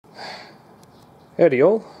Howdy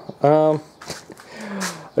all. I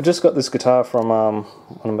just got this guitar from one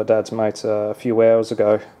of my dad's mates a few hours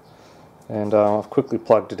ago, and I've quickly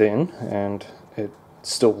plugged it in and it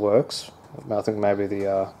still works. I think maybe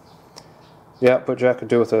the output jack could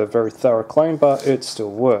do with a very thorough clean, but it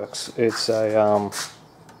still works. It's a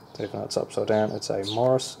even though it's upside down, it's a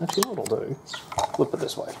Morris. Actually, what I'll do, flip it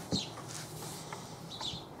this way.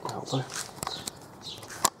 That'll do.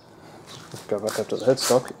 Go back up to the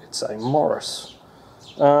headstock. It's a Morris.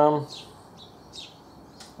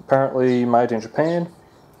 Apparently made in Japan.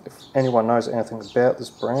 If anyone knows anything about this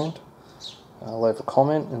brand, leave a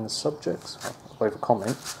comment in the subjects. Leave a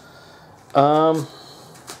comment.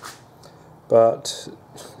 But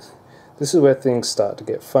this is where things start to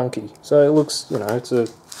get funky. So it looks, you know, it's a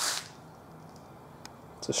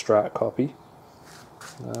Strat copy.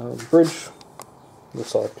 The bridge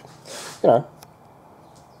looks like, you know,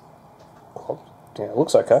 yeah, it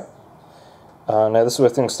looks okay. Now this is where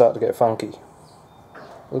things start to get funky.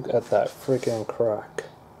 Look at that freaking crack.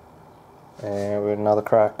 And we have another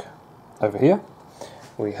crack over here.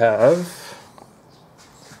 We have,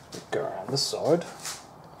 go around this side,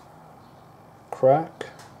 crack.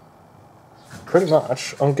 Pretty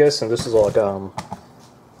much, I'm guessing this is like kind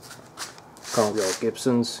of the old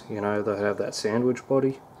Gibsons, you know, they have that sandwich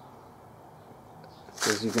body.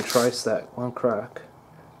 Because you can trace that one crack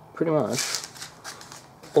pretty much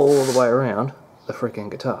all the way around the freaking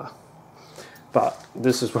guitar. But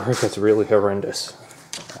this is where it gets really horrendous.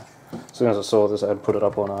 As soon as I saw this, I had to put it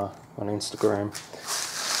up on Instagram.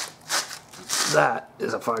 That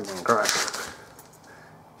is a fucking crack. If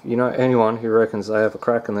you know anyone who reckons they have a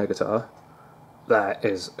crack in their guitar, that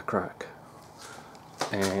is a crack.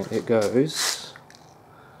 And it goes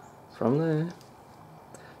from there.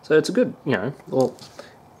 So it's a good, you know, well,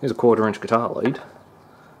 here's a 1/4 inch guitar lead.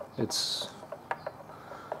 It's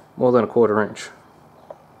more than a 1/4 inch.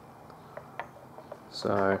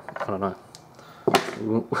 So, I don't know.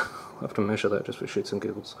 We'll have to measure that just for shits and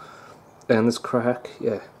giggles. And this crack,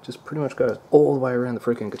 yeah, just pretty much goes all the way around the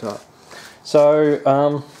freaking guitar. So,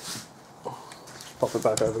 pop it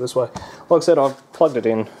back over this way. Like I said, I've plugged it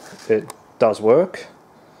in. It does work.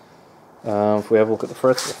 If we have a look at the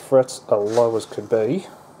frets are low as could be.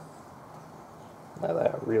 No, they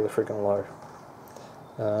are really freaking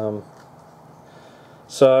low.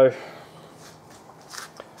 So,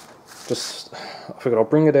 just, I figured I'll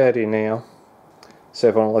bring it out here now, see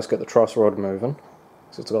if I can at least get the truss rod moving,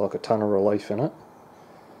 because it's got like a ton of relief in it.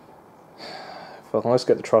 If I can at least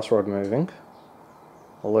get the truss rod moving,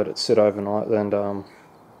 I'll let it sit overnight, and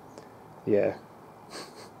yeah,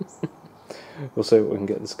 we'll see what we can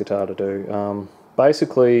get this guitar to do.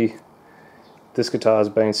 Basically, this guitar's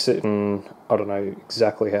been sitting, I don't know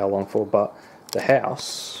exactly how long for, but the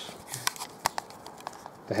house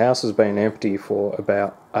has been empty for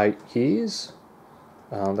about 8 years.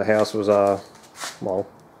 The house was, well,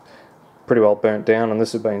 pretty well burnt down, and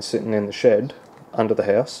this has been sitting in the shed under the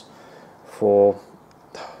house for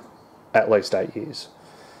at least 8 years.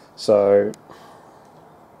 So,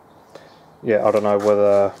 yeah, I don't know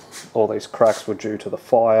whether all these cracks were due to the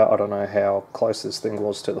fire. I don't know how close this thing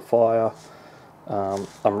was to the fire. I'm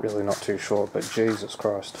really not too sure, but Jesus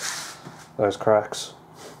Christ, those cracks.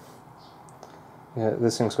 Yeah,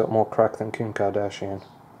 this thing's got more crack than Kim Kardashian.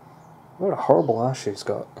 What a horrible ass she's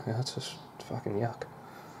got. Yeah, that's just fucking yuck.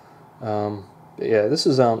 But yeah, this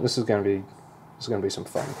is going to be some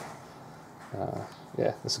fun.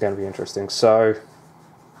 Yeah, this is going to be interesting. So,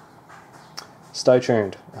 stay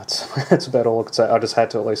tuned. That's about all I could say. I just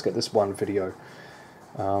had to at least get this one video.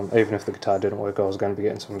 Even if the guitar didn't work, I was going to be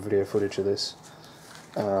getting some video footage of this.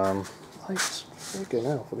 Lights, freaking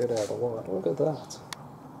hell, forget out of the light. Look at that.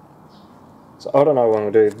 So I don't know when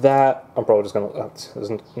we do that. I'm probably just going to,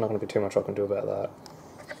 there's not going to be too much I can do about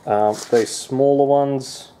that. These smaller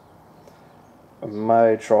ones, I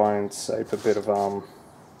may try and save a bit of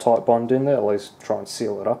tight bond in there, at least try and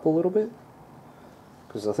seal it up a little bit.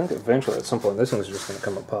 Because I think eventually at some point this thing's just going to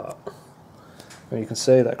come apart. And you can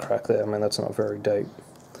see that crack there, I mean that's not very deep.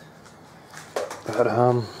 But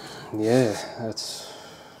yeah, that's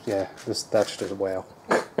just wow.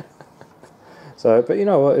 So, but you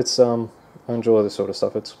know what, it's I enjoy this sort of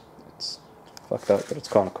stuff. It's fucked up, but it's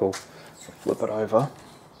kind of cool. Flip it over.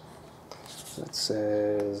 It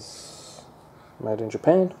says made in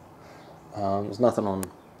Japan. There's nothing on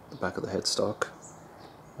the back of the headstock.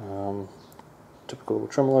 Typical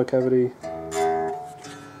tremolo cavity.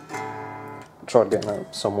 Tried getting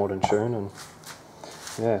that somewhat in tune, and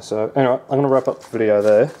yeah. So anyway, I'm going to wrap up the video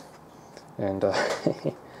there, and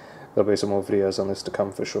there'll be some more videos on this to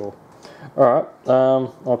come for sure. Alright,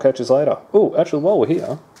 I'll catch you later. Oh, actually, while we're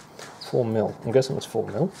here, 4 mil. I'm guessing it's 4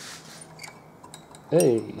 mil.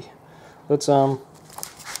 Hey, let's set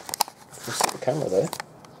the camera there.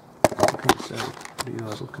 What are you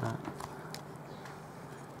guys looking at?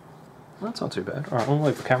 That's not too bad. Alright, I'm gonna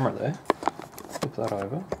leave the camera there. Flip that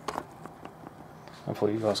over.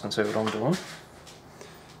 Hopefully you guys can see what I'm doing.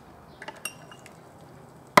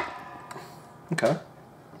 Okay,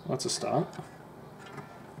 that's a start.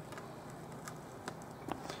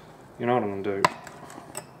 You know what I'm going to do?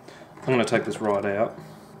 I'm going to take this right out,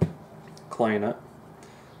 clean it,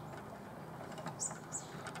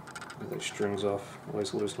 get these strings off, at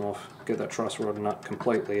least loosen off, get that truss rod nut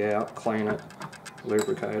completely out, clean it,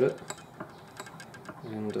 lubricate it,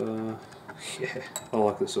 and yeah, I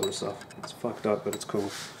like this sort of stuff. It's fucked up, but it's cool.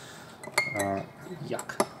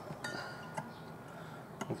 Yuck.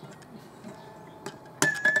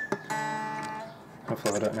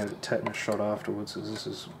 Hopefully I don't need a tetanus shot afterwards, because this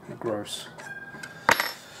is gross.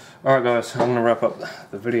 Alright guys, I'm going to wrap up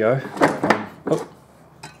the video. Oh.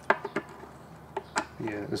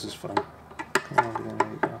 Yeah, this is fun. Come on, get in there,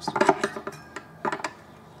 you bastard.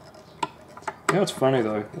 You know, it's funny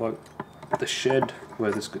though, like, the shed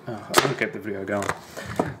where this... Oh, I won't get the video going.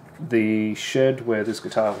 The shed where this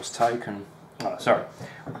guitar was taken... Oh, sorry.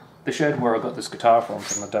 The shed where I got this guitar from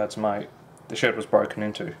my dad's mate, the shed was broken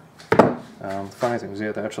into. The funny thing is,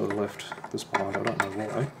 yeah, they actually left this behind. I don't know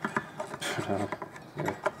why.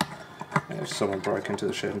 But, yeah, someone broke into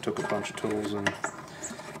the shed and took a bunch of tools and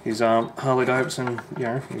his Harley Davidson, you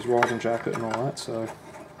know, his riding jacket and all that. So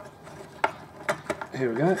here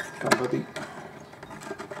we go. Come on, buddy.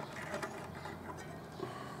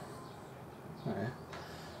 Yeah.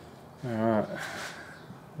 All right.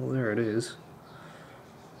 Well, there it is.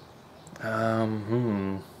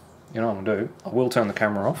 You know what I'm going to do? I will turn the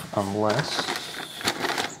camera off,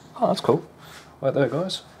 unless... Oh, that's cool. Right there,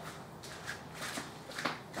 guys.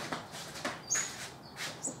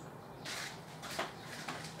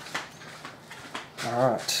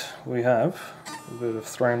 Alright, we have a bit of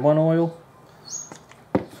 3-in-1 oil.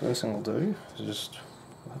 First thing I'll do is just...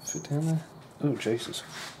 Will that fit down there? Oh, Jesus.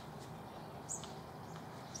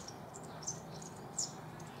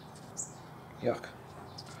 Yuck.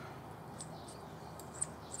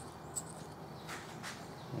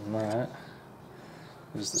 And that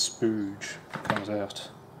is the spooge that comes out.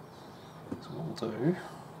 So what we'll do,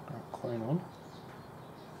 grab a clean one.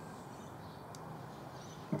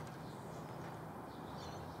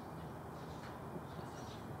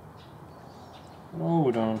 And all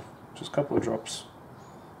we're doing, just a couple of drops,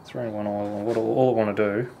 3-in-1 oil, and all I want to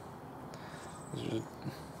do is just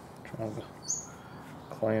try to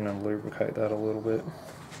clean and lubricate that a little bit.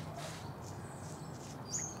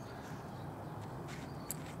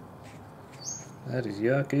 That is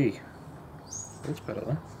yucky. Looks better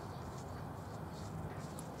though.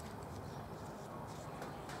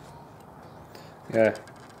 Yeah.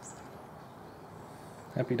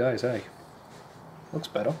 Happy days, eh? Looks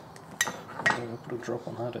better. I'll put a drop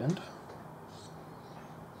on that end.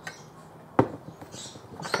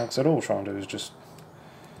 Like I said, all I'm trying to do is just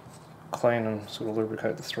clean and sort of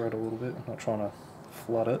lubricate the thread a little bit. I'm not trying to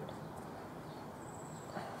flood it.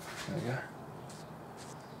 There we go.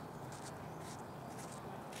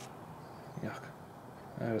 Yuck.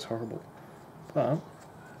 That is horrible. But a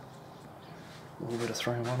little bit of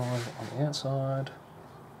 3-in-1 oil on the outside.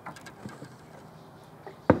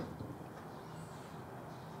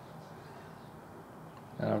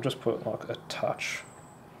 And I've just put like a touch,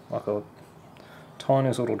 like a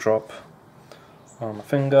tiniest little drop on my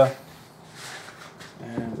finger.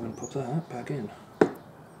 And we're going to put that back in.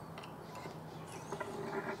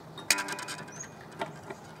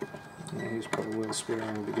 And here's probably where the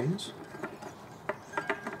swearing begins.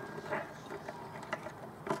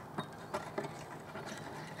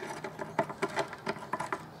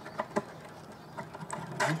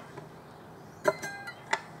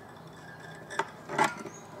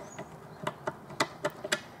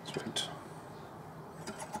 Sweet.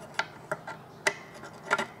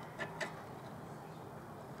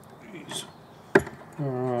 Jeez.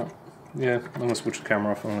 Alright. Yeah, I'm going to switch the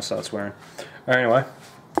camera off. I'm going to start swearing. Anyway.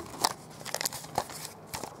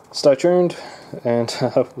 Stay tuned, and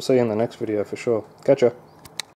we'll see you in the next video for sure. Catch ya.